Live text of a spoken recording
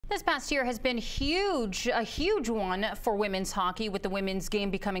This past year has been huge, a huge one for women's hockey, with the women's game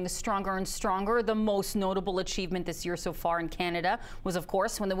becoming stronger and stronger. The most notable achievement this year so far in Canada was, of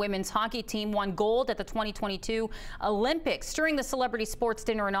course, when the women's hockey team won gold at the 2022 Olympics. During the celebrity sports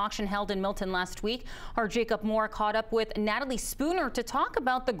dinner and auction held in Milton last week, our Jacob Moore caught up with Natalie Spooner to talk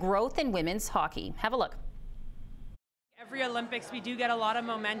about the growth in women's hockey. Have a look. Every Olympics, we do get a lot of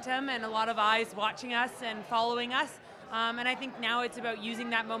momentum and a lot of eyes watching us and following us. And I think now it's about using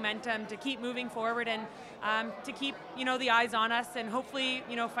that momentum to keep moving forward and to keep, the eyes on us, and hopefully,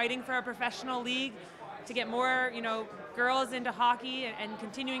 fighting for a professional league to get more, girls into hockey and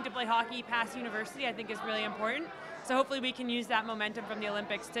continuing to play hockey past university, I think is really important. So hopefully we can use that momentum from the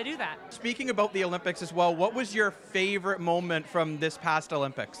Olympics to do that. Speaking about the Olympics as well, what was your favorite moment from this past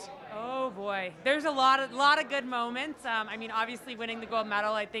Olympics? Oh boy, there's a lot of good moments. Obviously winning the gold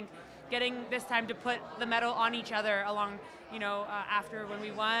medal, I think getting this time to put the medal on each other along, after when we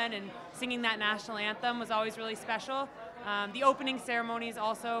won, and singing that national anthem was always really special. The opening ceremonies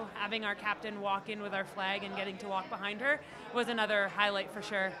also, having our captain walk in with our flag and getting to walk behind her was another highlight for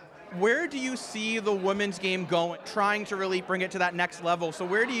sure. Where do you see the women's game going, trying to really bring it to that next level? So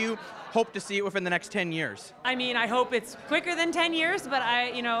where do you hope to see it within the next 10 years? I hope it's quicker than 10 years, but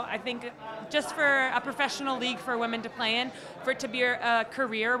I think just for a professional league for women to play in, for it to be a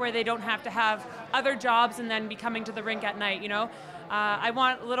career where they don't have to have other jobs and then be coming to the rink at night, I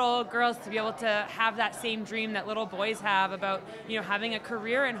want little girls to be able to have that same dream that little boys have about, having a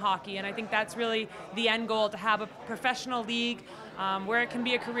career in hockey. And I think that's really the end goal, to have a professional league where it can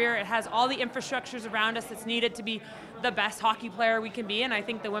be a career. It has all the infrastructures around us that's needed to be the best hockey player we can be. And I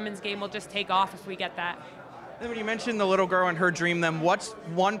think the women's game will just take off if we get that. And when you mentioned the little girl and her dream, then what's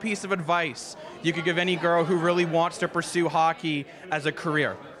one piece of advice you could give any girl who really wants to pursue hockey as a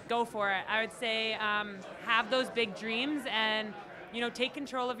career? Go for it. I would say have those big dreams and take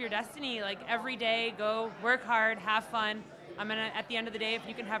control of your destiny. Like every day, go work hard, have fun. At the end of the day, if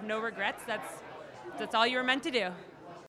you can have no regrets, that's all you were meant to do.